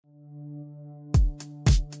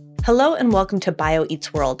Hello and welcome to Bio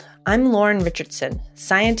Eats World. I'm Lauren Richardson,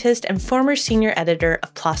 scientist and former senior editor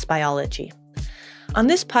of PLOS Biology. On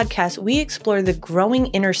this podcast, we explore the growing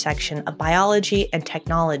intersection of biology and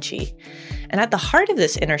technology. And at the heart of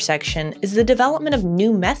this intersection is the development of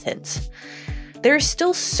new methods. There is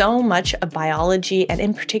still so much of biology and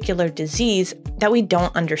in particular disease that we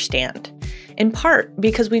don't understand, in part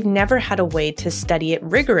because we've never had a way to study it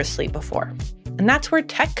rigorously before. And that's where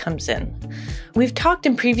tech comes in. We've talked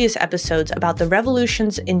in previous episodes about the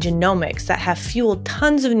revolutions in genomics that have fueled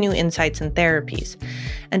tons of new insights and therapies.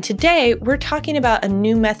 And today, we're talking about a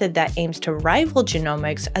new method that aims to rival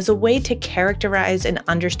genomics as a way to characterize and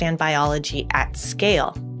understand biology at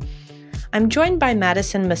scale. I'm joined by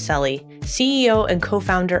Madison Maselli, CEO and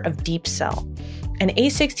co-founder of DeepCell, and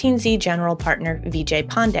A16Z general partner Vijay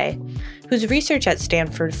Pandey, whose research at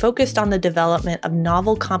Stanford focused on the development of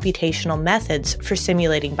novel computational methods for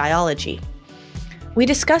simulating biology. We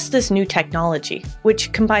discussed this new technology,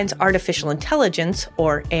 which combines artificial intelligence,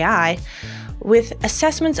 or AI, with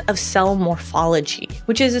assessments of cell morphology,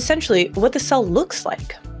 which is essentially what the cell looks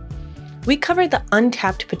like. We covered the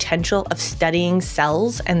untapped potential of studying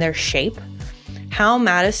cells and their shape, how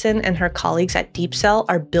Madison and her colleagues at DeepCell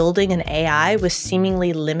are building an AI with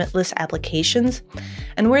seemingly limitless applications,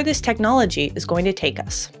 and where this technology is going to take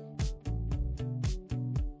us.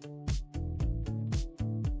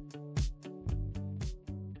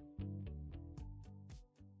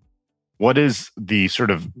 What is the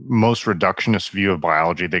sort of most reductionist view of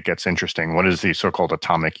biology that gets interesting? What is the so-called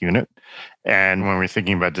atomic unit? And when we're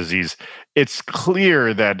thinking about disease, it's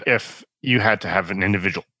clear that if you had to have an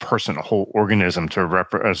individual person, a whole organism to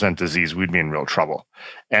represent disease, we'd be in real trouble.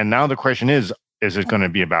 And now the question is it going to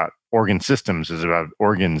be about organ systems? Is it about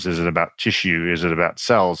organs? Is it about tissue? Is it about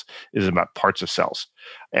cells? Is it about parts of cells?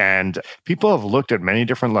 And people have looked at many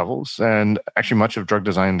different levels. And actually, much of drug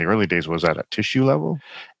design in the early days was at a tissue level.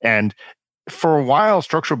 And for a while,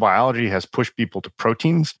 structural biology has pushed people to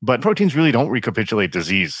proteins, but proteins really don't recapitulate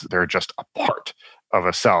disease. They're just a part of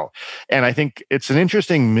a cell. And I think it's an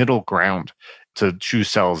interesting middle ground to choose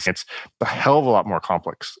cells. It's a hell of a lot more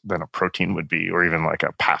complex than a protein would be, or even like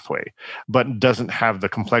a pathway, but doesn't have the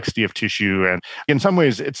complexity of tissue. And in some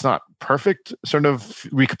ways, it's not perfect sort of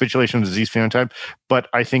recapitulation of disease phenotype, but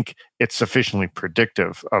I think it's sufficiently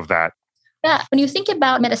predictive of that. Yeah, when you think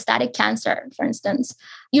about metastatic cancer, for instance,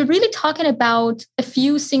 you're really talking about a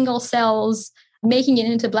few single cells making it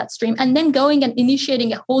into bloodstream and then going and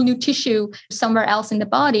initiating a whole new tissue somewhere else in the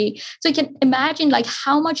body. So you can imagine like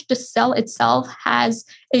how much the cell itself has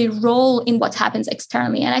a role in what happens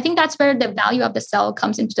externally. And I think that's where the value of the cell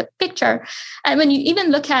comes into the picture. And when you even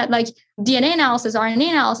look at like DNA analysis, RNA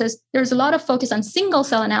analysis, there's a lot of focus on single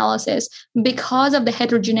cell analysis because of the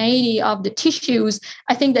heterogeneity of the tissues.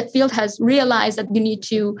 I think the field has realized that we need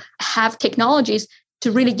to have technologies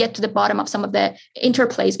to really get to the bottom of some of the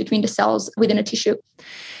interplays between the cells within a tissue.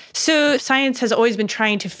 So science has always been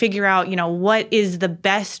trying to figure out, what is the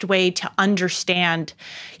best way to understand,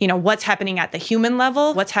 what's happening at the human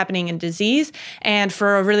level, what's happening in disease. And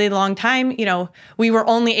for a really long time, we were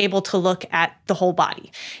only able to look at the whole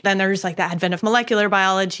body. Then there's like the advent of molecular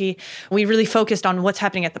biology. We really focused on what's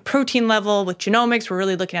happening at the protein level with genomics. We're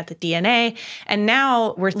really looking at the DNA. And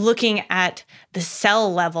now we're looking at the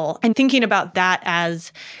cell level and thinking about that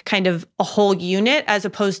as kind of a whole unit as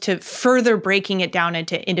opposed to further breaking it down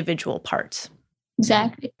into individual parts.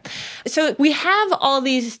 Exactly. So we have all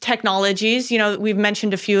these technologies, we've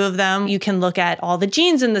mentioned a few of them. You can look at all the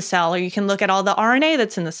genes in the cell, or you can look at all the RNA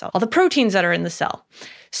that's in the cell, all the proteins that are in the cell.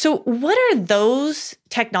 So what are those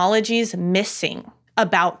technologies missing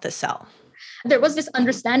about the cell? There was this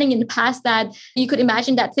understanding in the past that you could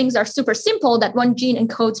imagine that things are super simple, that one gene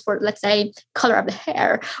encodes for, let's say, color of the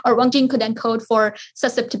hair, or one gene could encode for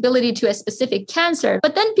susceptibility to a specific cancer.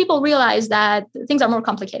 But then people realize that things are more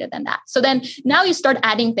complicated than that. So then now you start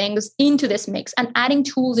adding things into this mix and adding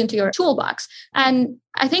tools into your toolbox. And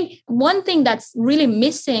I think one thing that's really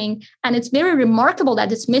missing, and it's very remarkable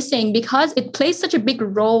that it's missing because it plays such a big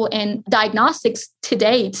role in diagnostics to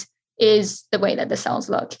date, is the way that the cells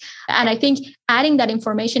look. And I think adding that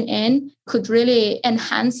information in could really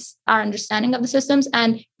enhance our understanding of the systems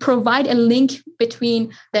and provide a link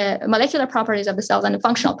between the molecular properties of the cells and the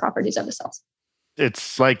functional properties of the cells.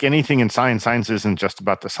 It's like anything in science. Science isn't just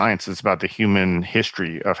about the science. It's about the human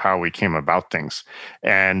history of how we came about things.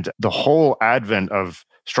 And the whole advent of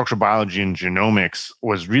structural biology and genomics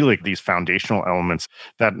was really these foundational elements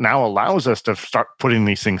that now allows us to start putting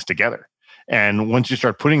these things together. And once you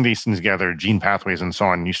start putting these things together, gene pathways and so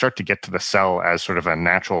on, you start to get to the cell as sort of a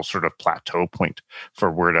natural sort of plateau point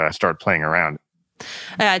for where to start playing around.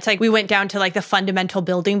 It's like we went down to like the fundamental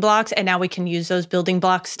building blocks, and now we can use those building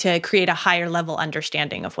blocks to create a higher level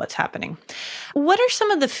understanding of what's happening. What are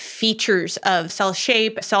some of the features of cell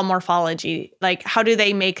shape, cell morphology? Like, how do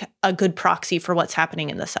they make a good proxy for what's happening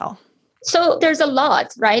in the cell? So there's a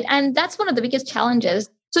lot, right? And that's one of the biggest challenges.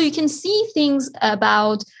 So you can see things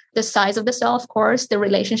about the size of the cell, of course, the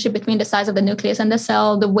relationship between the size of the nucleus and the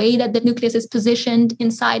cell, the way that the nucleus is positioned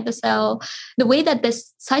inside the cell, the way that the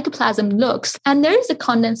cytoplasm looks. And there is a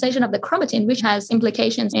condensation of the chromatin, which has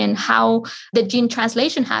implications in how the gene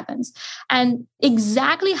translation happens. And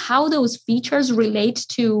exactly how those features relate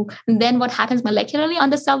to then what happens molecularly on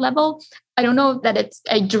the cell level, I don't know that it's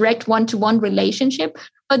a direct one-to-one relationship,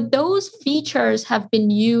 but those features have been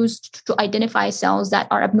used to identify cells that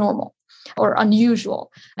are abnormal or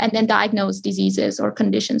unusual, and then diagnose diseases or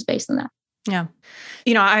conditions based on that. Yeah.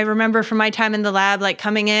 I remember from my time in the lab, like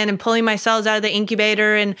coming in and pulling my cells out of the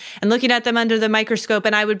incubator and looking at them under the microscope.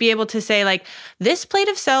 And I would be able to say like, this plate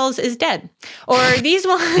of cells is dead. Or these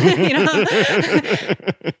one,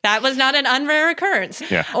 that was not an unrare occurrence.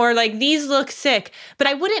 Yeah. Or like, these look sick. But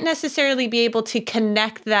I wouldn't necessarily be able to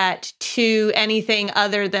connect that to anything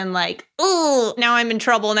other than like, oh, now I'm in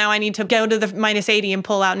trouble. Now I need to go to the -80 and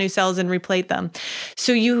pull out new cells and replate them.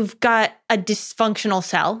 So you've got a dysfunctional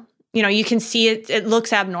cell. You can see it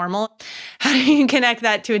looks abnormal. How do you connect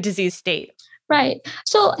that to a disease state? Right.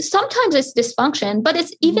 So sometimes it's dysfunction, but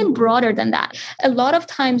it's even broader than that. A lot of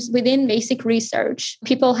times within basic research,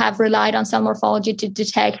 people have relied on cell morphology to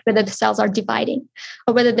detect whether the cells are dividing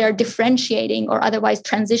or whether they're differentiating or otherwise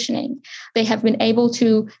transitioning. They have been able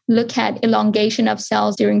to look at elongation of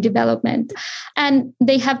cells during development. And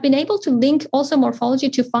they have been able to link also morphology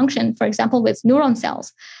to function, for example, with neuron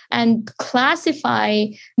cells, and classify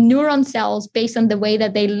neuron cells based on the way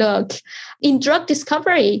that they look. In drug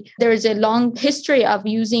discovery, there is a long history of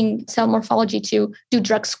using cell morphology to do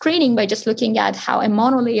drug screening by just looking at how a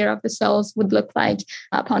monolayer of the cells would look like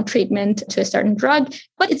upon treatment to a certain drug.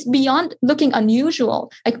 But it's beyond looking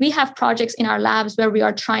unusual. Like we have projects in our labs where we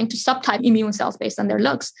are trying to subtype immune cells based on their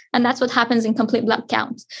looks. And that's what happens in complete blood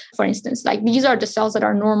count, for instance. Like these are the cells that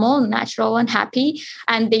are normal, natural, and happy,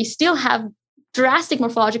 and they still have drastic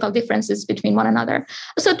morphological differences between one another.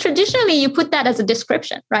 So traditionally, you put that as a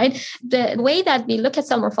description, right? The way that we look at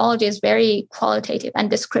cell morphology is very qualitative and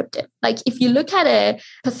descriptive. Like if you look at a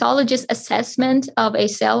pathologist assessment of a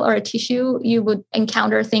cell or a tissue, you would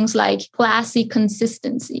encounter things like glassy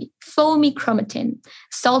consistency, foamy chromatin,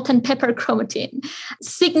 salt and pepper chromatin,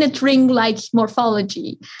 signet ring-like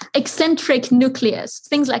morphology, eccentric nucleus,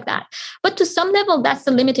 things like that. But to some level, that's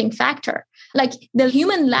the limiting factor. Like the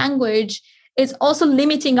human language is also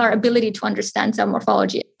limiting our ability to understand cell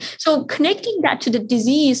morphology. So connecting that to the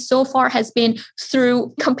disease so far has been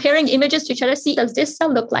through comparing images to each other. See, does this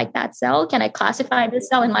cell look like that cell? Can I classify this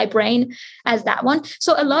cell in my brain as that one?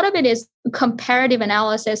 So a lot of it is comparative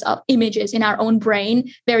analysis of images in our own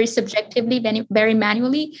brain, very subjectively, very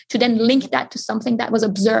manually, to then link that to something that was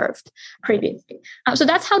observed previously. So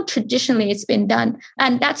that's how traditionally it's been done.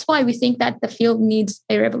 And that's why we think that the field needs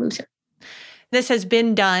a revolution. This has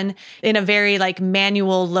been done in a very like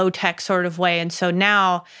manual, low-tech sort of way. And so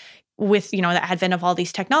now with, the advent of all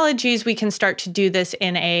these technologies, we can start to do this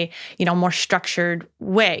in a, more structured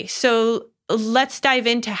way. So let's dive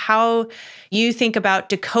into how you think about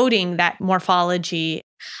decoding that morphology.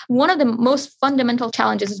 One of the most fundamental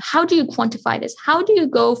challenges is how do you quantify this? How do you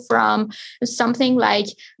go from something like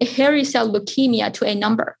a hairy cell leukemia to a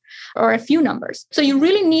number or a few numbers? So you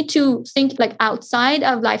really need to think like outside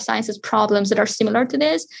of life sciences problems that are similar to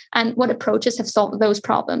this and what approaches have solved those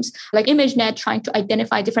problems. Like ImageNet trying to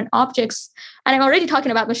identify different objects. And I'm already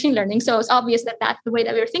talking about machine learning. So it's obvious that that's the way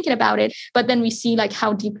that we're thinking about it. But then we see like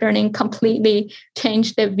how deep learning completely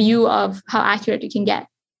changed the view of how accurate you can get.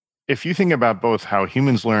 If you think about both how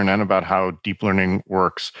humans learn and about how deep learning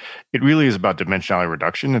works, it really is about dimensionality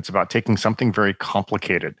reduction. It's about taking something very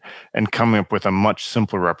complicated and coming up with a much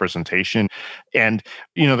simpler representation. And,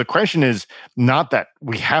 the question is not that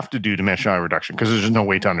we have to do dimensionality reduction because there's no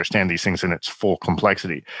way to understand these things in its full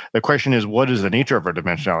complexity. The question is, what is the nature of our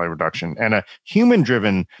dimensionality reduction? And a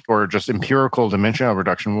human-driven or just empirical dimensionality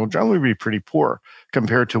reduction will generally be pretty poor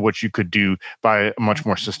compared to what you could do by much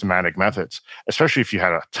more systematic methods, especially if you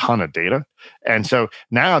had a ton of data. And so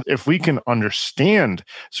now if we can understand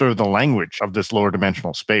sort of the language of this lower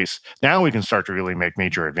dimensional space, now we can start to really make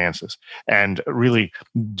major advances and really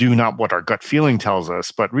do not what our gut feeling tells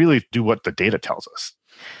us, but really do what the data tells us.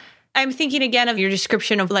 I'm thinking again of your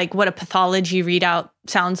description of like what a pathology readout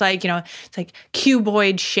sounds like. It's like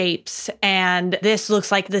cuboid shapes, and this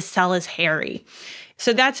looks like the cell is hairy.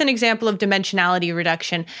 So that's an example of dimensionality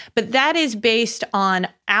reduction, but that is based on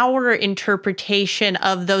our interpretation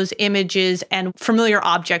of those images and familiar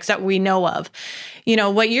objects that we know of. You know,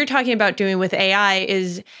 what you're talking about doing with AI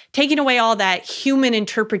is taking away all that human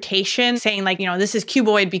interpretation, saying like, you know, this is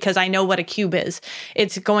cuboid because I know what a cube is.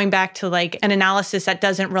 It's going back to like an analysis that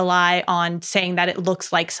doesn't rely on saying that it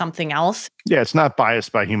looks like something else. Yeah, it's not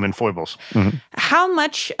biased by human foibles. Mm-hmm. How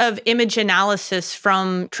much of image analysis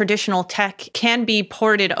from traditional tech can be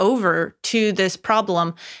ported over to this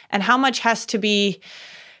problem, and how much has to be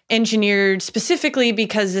engineered specifically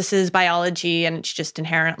because this is biology and it's just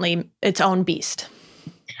inherently its own beast?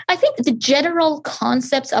 I think the general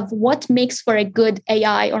concepts of what makes for a good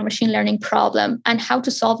AI or machine learning problem and how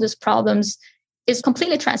to solve those problems is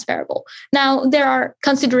completely transferable. Now, there are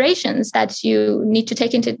considerations that you need to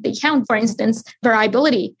take into account, for instance,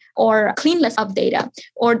 variability or cleanness of data,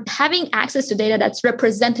 or having access to data that's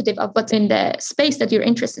representative of what's in the space that you're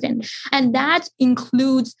interested in. And that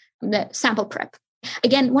includes the sample prep.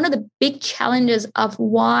 Again, one of the big challenges of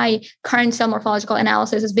why current cell morphological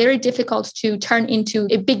analysis is very difficult to turn into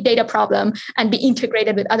a big data problem and be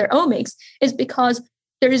integrated with other omics is because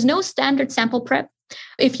there is no standard sample prep.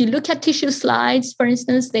 If you look at tissue slides, for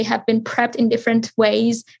instance, they have been prepped in different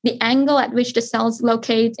ways. The angle at which the cells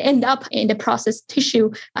end up in the processed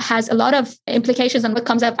tissue has a lot of implications on what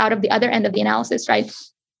comes up out of the other end of the analysis, right?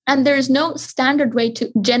 And there is no standard way to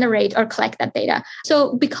generate or collect that data.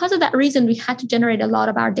 So because of that reason, we had to generate a lot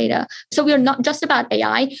of our data. So we are not just about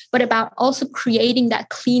AI, but about also creating that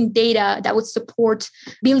clean data that would support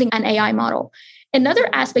building an AI model. Another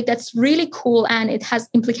aspect that's really cool, and it has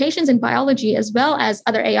implications in biology as well as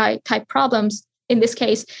other AI type problems, in this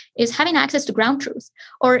case, is having access to ground truth,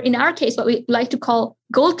 or in our case, what we like to call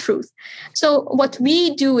gold truth. So what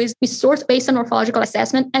we do is we source based on morphological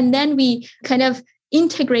assessment, and then we kind of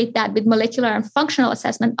integrate that with molecular and functional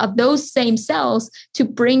assessment of those same cells to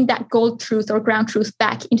bring that gold truth or ground truth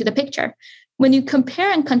back into the picture. When you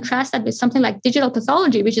compare and contrast that with something like digital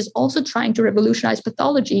pathology, which is also trying to revolutionize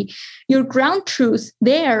pathology, your ground truth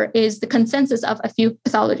there is the consensus of a few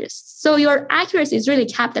pathologists. So your accuracy is really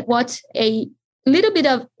capped at what a little bit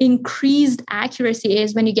of increased accuracy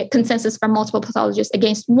is when you get consensus from multiple pathologists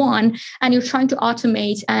against one, and you're trying to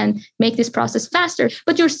automate and make this process faster,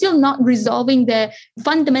 but you're still not resolving the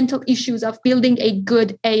fundamental issues of building a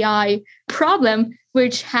good AI problem,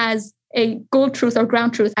 which has a gold truth or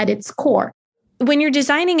ground truth at its core. When you're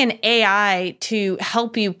designing an AI to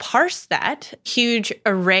help you parse that huge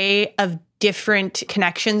array of different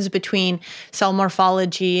connections between cell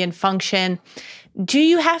morphology and function, do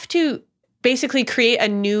you have to basically create a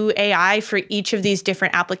new AI for each of these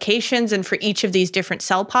different applications and for each of these different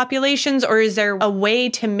cell populations? Or is there a way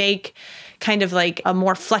to make kind of like a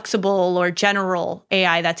more flexible or general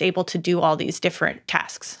AI that's able to do all these different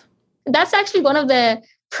tasks? That's actually one of the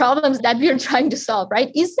problems that we're trying to solve, right?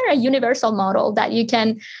 Is there a universal model that you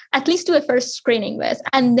can at least do a first screening with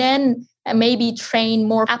and then maybe train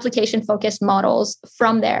more application-focused models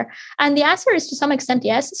from there? And the answer is to some extent,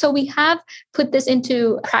 yes. So we have put this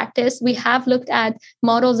into practice. We have looked at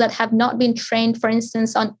models that have not been trained, for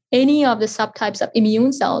instance, on any of the subtypes of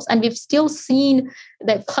immune cells. And we've still seen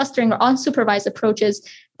the clustering or unsupervised approaches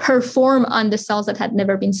perform on the cells that had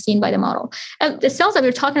never been seen by the model. And the cells that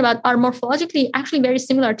we're talking about are morphologically actually very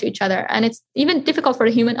similar to each other. And it's even difficult for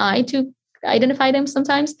the human eye to identify them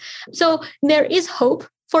sometimes. So there is hope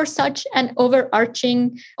for such an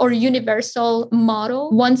overarching or universal model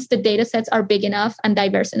once the data sets are big enough and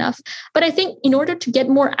diverse enough. But I think in order to get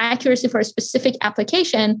more accuracy for a specific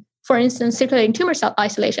application, for instance, circulating tumor cell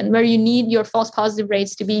isolation, where you need your false positive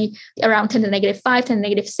rates to be around 10 to the negative 5, 10 to the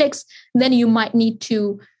negative 6, then you might need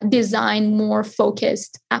to design more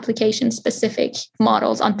focused application-specific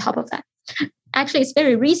models on top of that. Actually, it's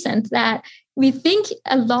very recent that we think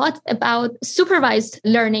a lot about supervised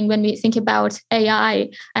learning when we think about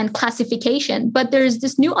AI and classification, but there's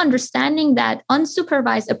this new understanding that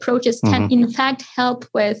unsupervised approaches can in fact help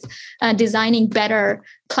with designing better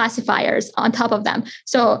classifiers on top of them.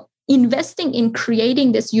 So investing in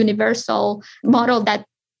creating this universal model that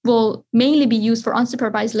will mainly be used for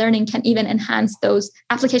unsupervised learning can even enhance those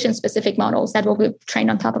application-specific models that will be trained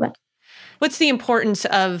on top of it. What's the importance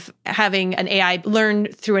of having an AI learn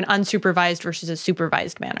through an unsupervised versus a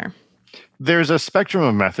supervised manner? There's a spectrum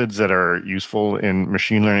of methods that are useful in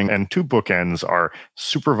machine learning, and two bookends are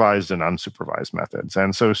supervised and unsupervised methods.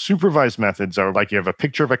 And so supervised methods are like you have a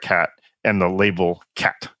picture of a cat and the label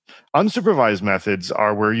cat. Unsupervised methods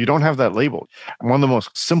are where you don't have that label. One of the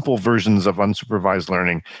most simple versions of unsupervised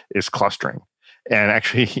learning is clustering. And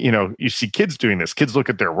actually, you see kids doing this. Kids look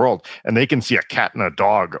at their world and they can see a cat and a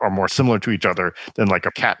dog are more similar to each other than like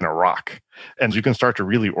a cat and a rock. And you can start to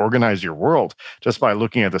really organize your world just by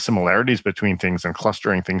looking at the similarities between things and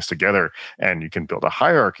clustering things together. And you can build a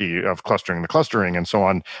hierarchy of clustering the clustering and so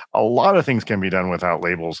on. A lot of things can be done without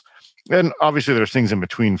labels. And obviously, there's things in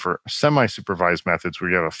between for semi-supervised methods where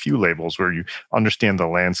you have a few labels where you understand the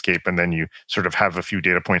landscape and then you sort of have a few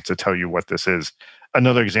data points to tell you what this is.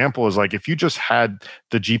 Another example is like if you just had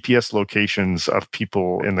the GPS locations of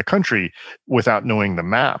people in the country without knowing the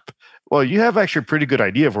map, well, you have actually a pretty good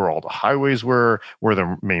idea of where all the highways were, where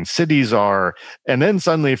the main cities are. And then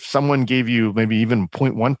suddenly, if someone gave you maybe even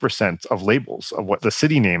 0.1% of labels of what the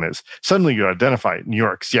city name is, suddenly you identify New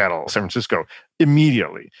York, Seattle, San Francisco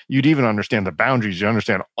immediately. You'd even understand the boundaries. You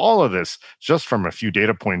understand all of this just from a few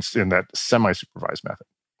data points in that semi-supervised method.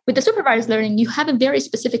 With the supervised learning, you have a very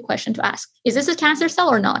specific question to ask. Is this a cancer cell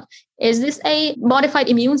or not? Is this a modified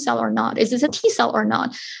immune cell or not? Is this a T cell or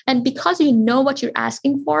not? And because you know what you're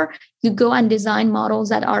asking for, you go and design models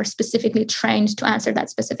that are specifically trained to answer that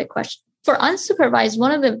specific question. For unsupervised,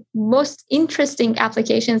 one of the most interesting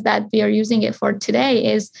applications that we are using it for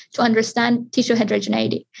today is to understand tissue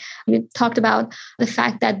heterogeneity. You talked about the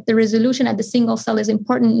fact that the resolution at the single cell is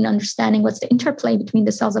important in understanding what's the interplay between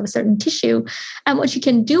the cells of a certain tissue. And what you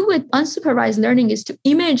can do with unsupervised learning is to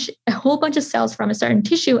image a whole bunch of cells from a certain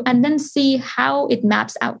tissue and then see how it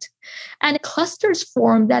maps out. And clusters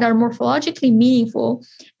form that are morphologically meaningful.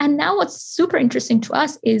 And now what's super interesting to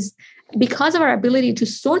us is because of our ability to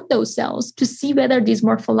sort those cells to see whether these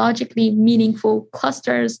morphologically meaningful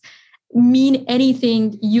clusters mean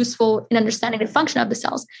anything useful in understanding the function of the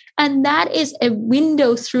cells. And that is a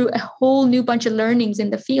window through a whole new bunch of learnings in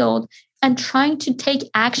the field and trying to take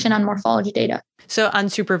action on morphology data. So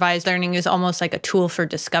unsupervised learning is almost like a tool for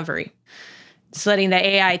discovery. It's letting the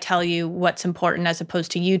AI tell you what's important as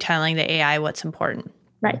opposed to you telling the AI what's important.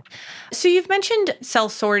 Right. So you've mentioned cell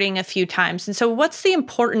sorting a few times. And so what's the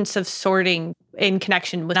importance of sorting in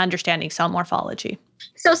connection with understanding cell morphology?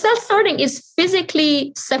 So cell sorting is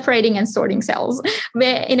physically separating and sorting cells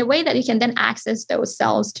in a way that you can then access those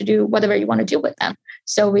cells to do whatever you want to do with them.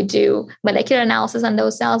 So we do molecular analysis on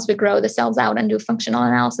those cells, we grow the cells out and do functional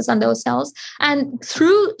analysis on those cells. And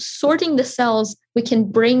through sorting the cells, we can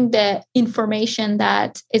bring the information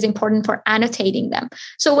that is important for annotating them.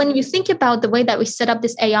 So when you think about the way that we set up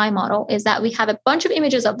this AI model is that we have a bunch of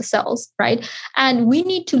images of the cells, right? And we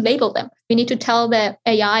need to label them. We need to tell the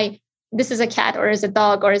AI, this is a cat or is a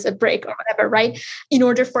dog or is a brick or whatever, right? In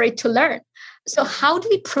order for it to learn. So how do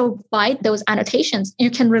we provide those annotations?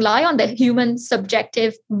 You can rely on the human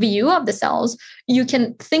subjective view of the cells. You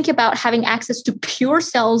can think about having access to pure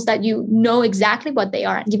cells that you know exactly what they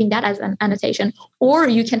are and giving that as an annotation. Or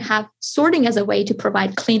you can have sorting as a way to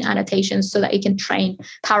provide clean annotations so that you can train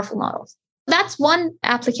powerful models. That's one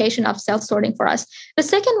application of cell sorting for us. The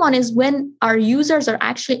second one is when our users are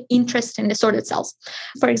actually interested in the sorted cells.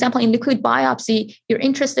 For example, in liquid biopsy, you're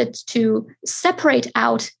interested to separate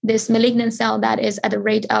out this malignant cell that is at a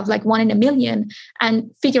rate of like 1 in a million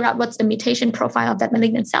and figure out what's the mutation profile of that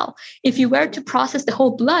malignant cell. If you were to process the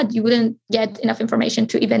whole blood, you wouldn't get enough information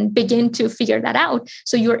to even begin to figure that out.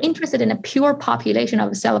 So you're interested in a pure population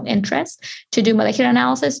of a cell of interest to do molecular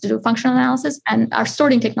analysis, to do functional analysis, and our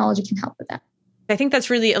sorting technology can help with that. I think that's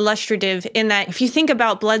really illustrative in that if you think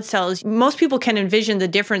about blood cells, most people can envision the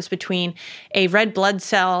difference between a red blood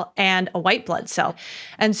cell and a white blood cell.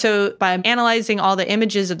 And so by analyzing all the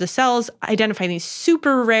images of the cells, identifying these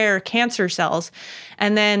super rare cancer cells,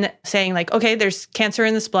 and then saying like, okay, there's cancer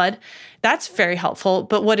in this blood, that's very helpful.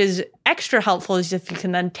 But what is extra helpful is if you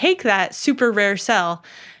can then take that super rare cell,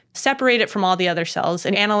 separate it from all the other cells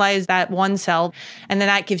and analyze that one cell. And then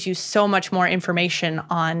that gives you so much more information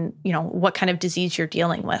on, what kind of disease you're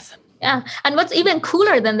dealing with. Yeah. And what's even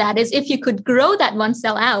cooler than that is if you could grow that one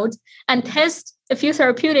cell out and test a few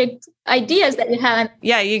therapeutic ideas that you have.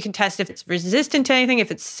 Yeah, you can test if it's resistant to anything,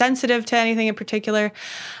 if it's sensitive to anything in particular.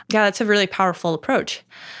 Yeah, that's a really powerful approach.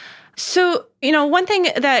 So, one thing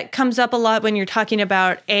that comes up a lot when you're talking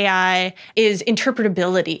about AI is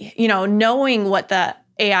interpretability, knowing what the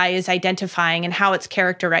AI is identifying and how it's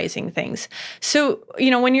characterizing things. So,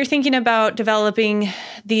 when you're thinking about developing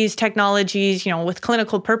these technologies, with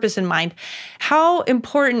clinical purpose in mind, how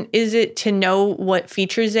important is it to know what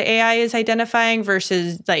features the AI is identifying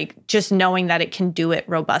versus like just knowing that it can do it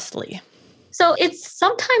robustly? So it's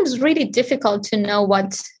sometimes really difficult to know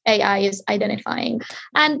what AI is identifying.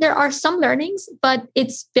 And there are some learnings, but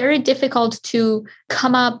it's very difficult to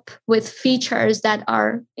come up with features that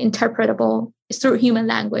are interpretable through human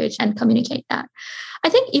language and communicate that. I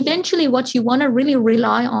think eventually what you want to really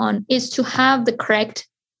rely on is to have the correct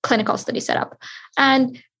clinical study setup.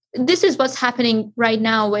 And this is what's happening right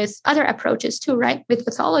now with other approaches too, right? With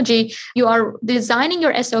pathology, you are designing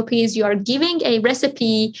your SOPs, you are giving a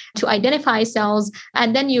recipe to identify cells,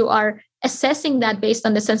 and then you are assessing that based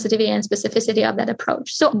on the sensitivity and specificity of that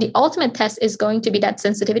approach. So the ultimate test is going to be that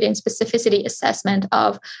sensitivity and specificity assessment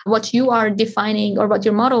of what you are defining or what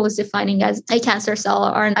your model is defining as a cancer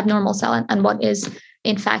cell or an abnormal cell, and what is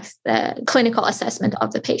in fact the clinical assessment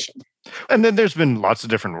of the patient. And then there's been lots of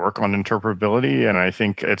different work on interpretability, and I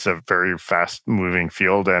think it's a very fast-moving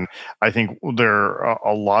field. And I think there are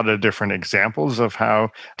a lot of different examples of how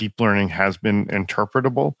deep learning has been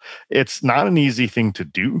interpretable. It's not an easy thing to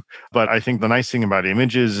do, but I think the nice thing about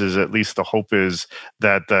images is at least the hope is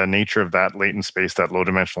that the nature of that latent space, that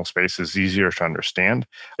low-dimensional space, is easier to understand.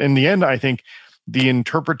 In the end, I think the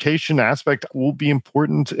interpretation aspect will be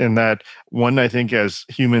important in that, one, I think as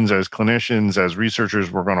humans, as clinicians, as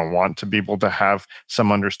researchers, we're going to want to be able to have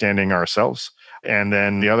some understanding ourselves. And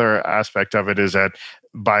then the other aspect of it is that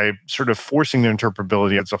by sort of forcing the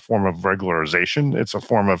interpretability, it's a form of regularization. It's a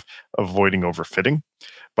form of avoiding overfitting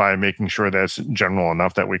by making sure that it's general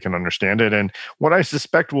enough that we can understand it. And what I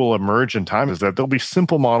suspect will emerge in time is that there'll be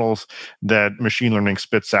simple models that machine learning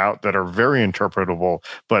spits out that are very interpretable,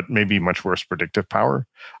 but maybe much worse predictive power.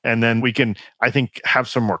 And then we can, I think, have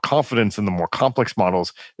some more confidence in the more complex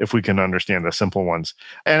models if we can understand the simple ones.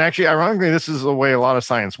 And actually, ironically, this is the way a lot of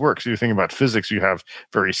science works. You think about physics, you have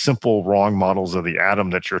very simple, wrong models of the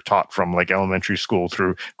atom that you're taught from like elementary school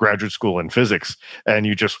through graduate school in physics. And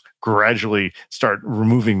you just gradually start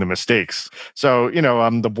removing the mistakes. So, the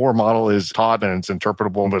Bohr model is taught and it's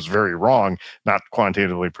interpretable, but it's very wrong, not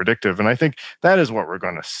quantitatively predictive. And I think that is what we're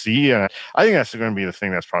going to see. And I think that's going to be the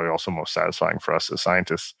thing that's probably also most satisfying for us as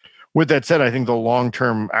scientists. With that said, I think the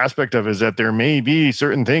long-term aspect of it is that there may be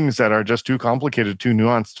certain things that are just too complicated, too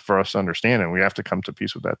nuanced for us to understand. And we have to come to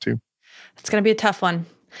peace with that too. It's going to be a tough one.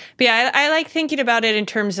 But yeah, I like thinking about it in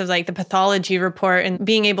terms of like the pathology report and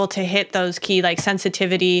being able to hit those key like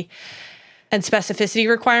sensitivity and specificity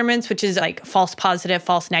requirements, which is like false positive,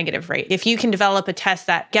 false negative, right? If you can develop a test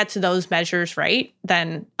that gets those measures right,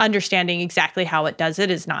 then understanding exactly how it does it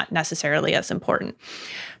is not necessarily as important.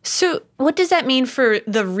 So what does that mean for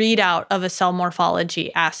the readout of a cell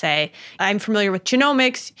morphology assay? I'm familiar with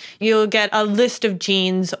genomics. You'll get a list of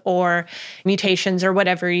genes or mutations or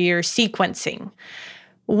whatever you're sequencing.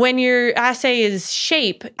 When your assay is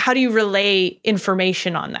shape, how do you relay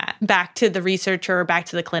information on that back to the researcher or back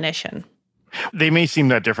to the clinician? They may seem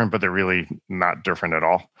that different, but they're really not different at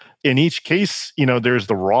all. In each case, there's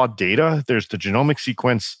the raw data, there's the genomic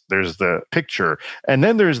sequence, there's the picture, and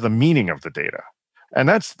then there's the meaning of the data. And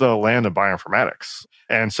that's the land of bioinformatics.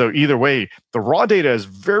 And so either way, the raw data is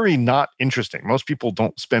very not interesting. Most people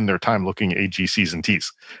don't spend their time looking at A, G, C's, and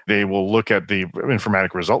T's. They will look at the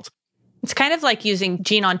informatic results. It's kind of like using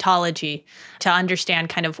gene ontology to understand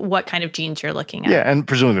kind of what kind of genes you're looking at. Yeah, and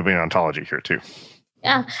presumably there'll be an ontology here too.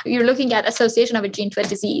 Yeah, you're looking at association of a gene to a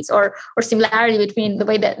disease or similarity between the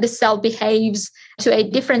way that this cell behaves to a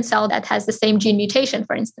different cell that has the same gene mutation,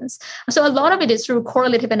 for instance. So a lot of it is through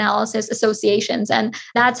correlative analysis, associations, and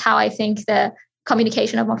that's how I think the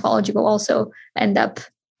communication of morphology will also end up.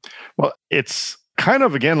 Well, it's kind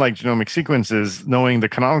of, again, like genomic sequences, knowing the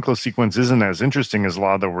canonical sequence isn't as interesting as a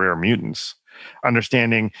lot of the rare mutants.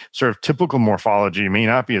 Understanding sort of typical morphology may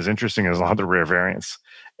not be as interesting as a lot of the rare variants.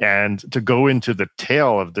 And to go into the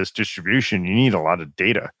tail of this distribution, you need a lot of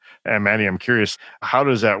data. And Maddie, I'm curious, how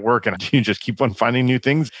does that work? And do you just keep on finding new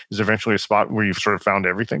things? Is there eventually a spot where you've sort of found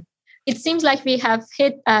everything? It seems like we have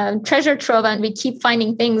hit treasure trove and we keep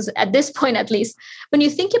finding things at this point, at least. When you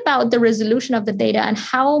think about the resolution of the data and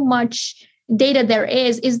how much data there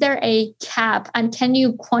is there a cap? And can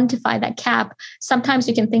you quantify that cap? Sometimes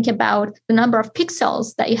you can think about the number of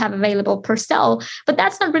pixels that you have available per cell, but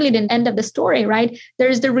that's not really the end of the story, right? There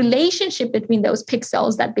is the relationship between those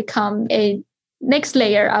pixels that become a next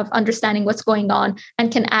layer of understanding what's going on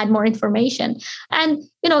and can add more information. And,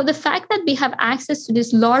 the fact that we have access to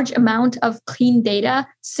this large amount of clean data,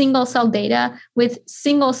 single cell data with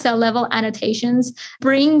single cell level annotations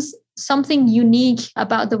brings something unique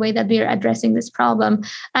about the way that we are addressing this problem.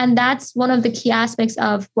 And that's one of the key aspects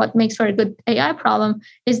of what makes for a good AI problem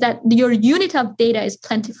is that your unit of data is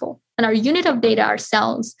plentiful. And our unit of data are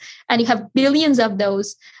cells. And you have billions of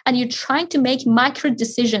those. And you're trying to make micro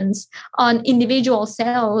decisions on individual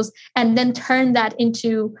cells and then turn that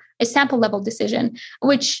into a sample level decision,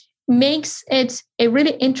 which makes it a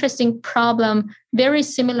really interesting problem, very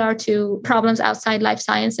similar to problems outside life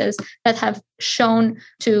sciences that have shown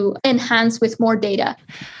to enhance with more data.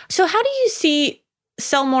 So how do you see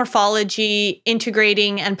cell morphology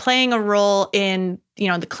integrating and playing a role in,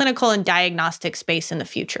 the clinical and diagnostic space in the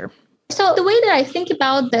future? So the way that I think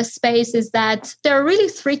about this space is that there are really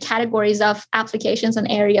three categories of applications and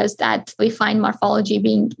areas that we find morphology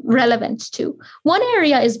being relevant to. One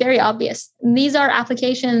area is very obvious. These are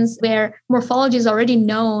applications where morphology is already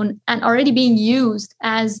known and already being used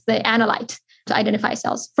as the analyte to identify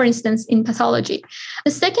cells, for instance, in pathology.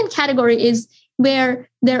 The second category is where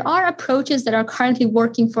there are approaches that are currently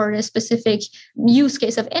working for a specific use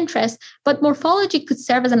case of interest, but morphology could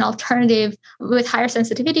serve as an alternative with higher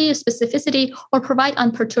sensitivity, specificity, or provide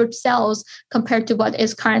unperturbed cells compared to what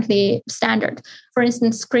is currently standard. For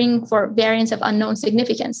instance, screening for variants of unknown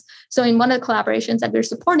significance. So in one of the collaborations that we're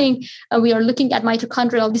supporting, we are looking at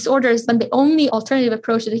mitochondrial disorders, but the only alternative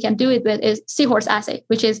approach that we can do it with is seahorse assay,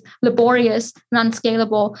 which is laborious,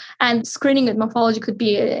 non-scalable, and screening with morphology could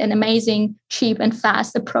be an amazing, cheap, and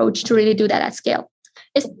fast approach to really do that at scale.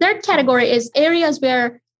 The third category is areas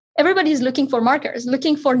where everybody is looking for markers,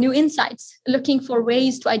 looking for new insights, looking for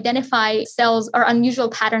ways to identify cells or unusual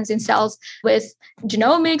patterns in cells with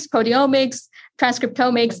genomics, proteomics,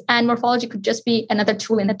 transcriptomics, and morphology could just be another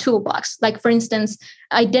tool in the toolbox. Like, for instance,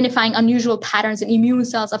 identifying unusual patterns in immune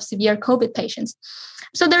cells of severe COVID patients.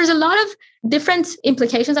 So there's a lot of different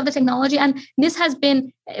implications of the technology. And this has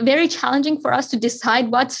been very challenging for us to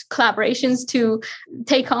decide what collaborations to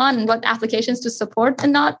take on and what applications to support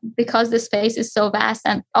and not, because the space is so vast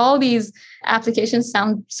and all these applications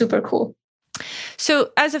sound super cool. So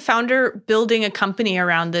as a founder building a company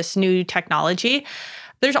around this new technology,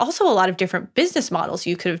 there's also a lot of different business models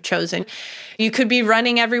you could have chosen. You could be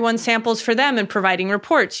running everyone's samples for them and providing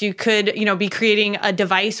reports. You could, be creating a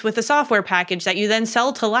device with a software package that you then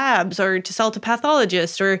sell to labs or to sell to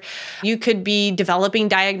pathologists, or you could be developing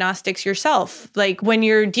diagnostics yourself. Like, when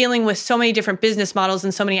you're dealing with so many different business models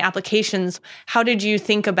and so many applications, how did you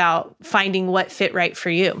think about finding what fit right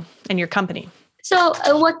for you and your company? So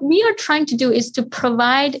what we are trying to do is to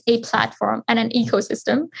provide a platform and an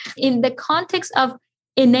ecosystem in the context of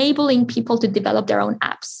enabling people to develop their own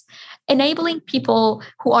apps, enabling people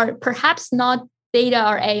who are perhaps not data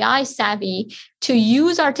or AI savvy to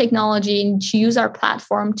use our technology and to use our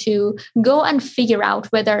platform to go and figure out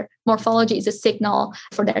whether morphology is a signal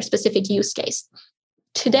for their specific use case.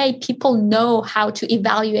 Today, people know how to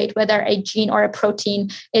evaluate whether a gene or a protein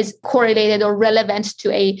is correlated or relevant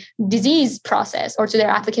to a disease process or to their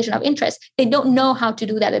application of interest. They don't know how to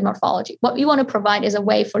do that in morphology. What we want to provide is a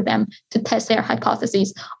way for them to test their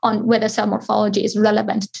hypotheses on whether cell morphology is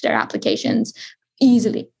relevant to their applications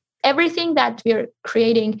easily. Everything that we're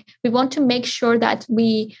creating, we want to make sure that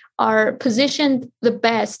we are positioned the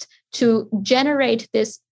best to generate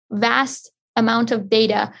this vast amount of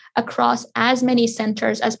data across as many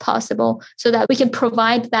centers as possible so that we can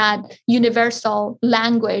provide that universal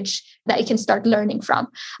language that you can start learning from.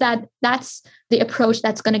 That's the approach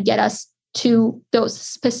that's going to get us to those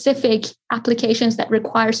specific applications that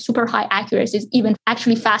require super high accuracies, even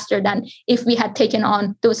actually faster than if we had taken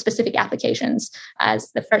on those specific applications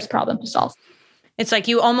as the first problem to solve. It's like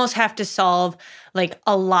you almost have to solve like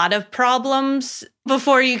a lot of problems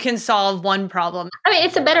before you can solve one problem. I mean,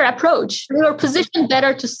 it's a better approach. You're positioned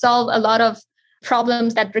better to solve a lot of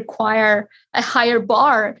problems that require a higher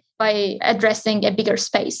bar by addressing a bigger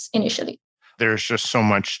space initially. There's just so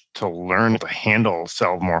much to learn to handle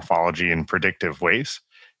cell morphology in predictive ways.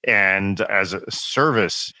 And as a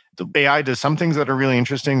service, the AI does some things that are really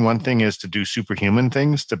interesting. One thing is to do superhuman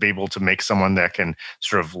things, to be able to make someone that can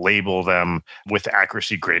sort of label them with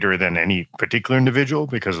accuracy greater than any particular individual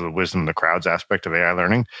because of the wisdom of the crowds aspect of AI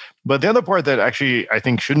learning. But the other part that actually I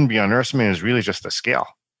think shouldn't be underestimated is really just the scale.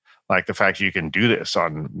 Like the fact you can do this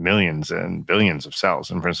on millions and billions of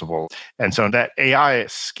cells in principle. And so that AI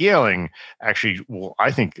scaling actually will,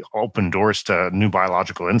 I think, open doors to new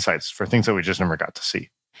biological insights for things that we just never got to see.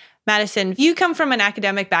 Madison, you come from an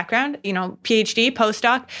academic background, PhD,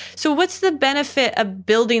 postdoc. So what's the benefit of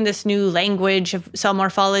building this new language of cell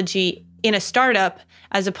morphology in a startup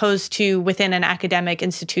as opposed to within an academic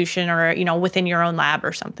institution or, within your own lab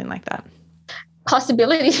or something like that?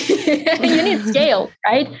 Possibility. You need scale,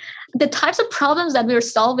 right? The types of problems that we're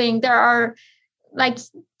solving, there are like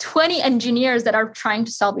 20 engineers that are trying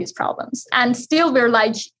to solve these problems. And still we're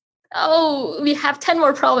like, we have 10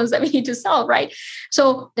 more problems that we need to solve, right?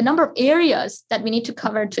 So the number of areas that we need to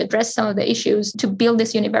cover to address some of the issues to build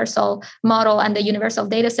this universal model and the universal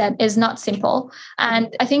data set is not simple.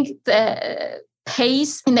 And I think the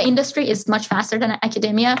pace in the industry is much faster than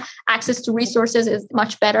academia. Access to resources is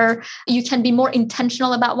much better. You can be more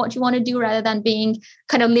intentional about what you want to do rather than being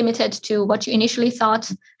kind of limited to what you initially thought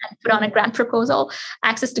and put on a grant proposal.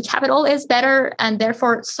 Access to capital is better, and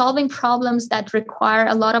therefore solving problems that require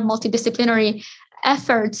a lot of multidisciplinary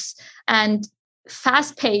efforts and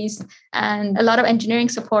fast pace and a lot of engineering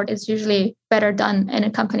support is usually better done in a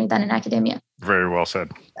company than in academia. Very well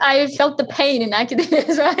said. I felt the pain in academia,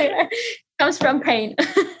 right? Comes from pain.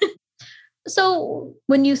 So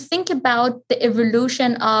when you think about the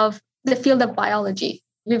evolution of the field of biology,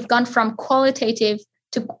 we've gone from qualitative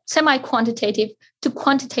to semi-quantitative to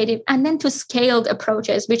quantitative and then to scaled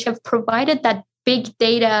approaches, which have provided that big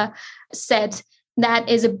data set that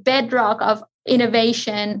is a bedrock of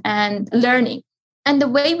innovation and learning. And the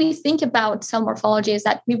way we think about cell morphology is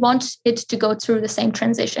that we want it to go through the same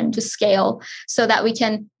transition to scale so that we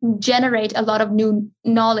can generate a lot of new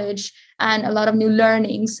knowledge and a lot of new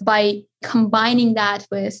learnings by combining that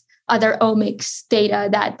with other omics data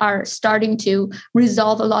that are starting to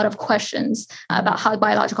resolve a lot of questions about how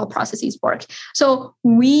biological processes work. So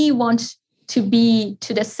we want to be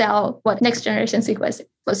to the cell what next generation sequencing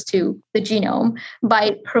was to the genome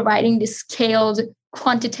by providing this scaled,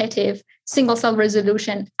 quantitative, single cell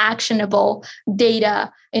resolution, actionable data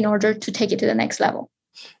in order to take it to the next level.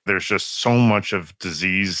 There's just so much of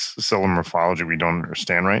disease cellular morphology we don't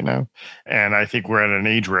understand right now. And I think we're at an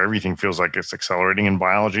age where everything feels like it's accelerating in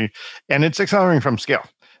biology, and it's accelerating from scale.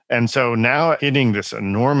 And so now hitting this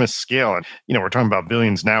enormous scale, and we're talking about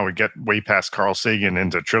billions now, we get way past Carl Sagan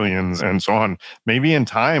into trillions and so on. Maybe in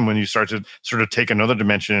time, when you start to sort of take another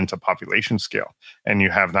dimension into population scale, and you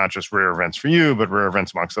have not just rare events for you, but rare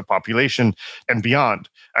events amongst the population and beyond,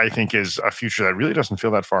 I think is a future that really doesn't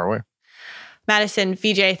feel that far away. Madison,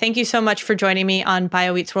 Vijay, thank you so much for joining me on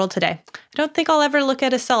BioEats World today. I don't think I'll ever look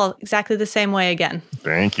at a cell exactly the same way again.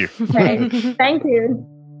 Thank you. Right. Thank you.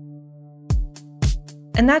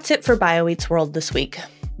 And that's it for BioEats World this week.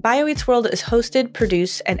 BioEats World is hosted,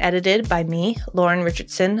 produced, and edited by me, Lauren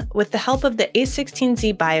Richardson, with the help of the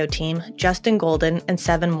A16Z Bio team, Justin Golden, and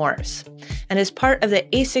Seven Morris, and is part of the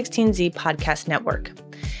A16Z Podcast Network.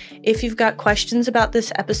 If you've got questions about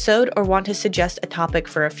this episode or want to suggest a topic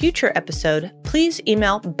for a future episode, please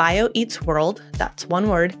email bioeatsworld, that's one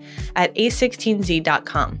word, at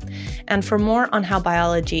a16z.com. And for more on how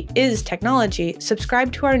biology is technology,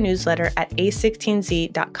 subscribe to our newsletter at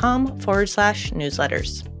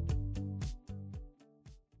a16z.com/newsletters.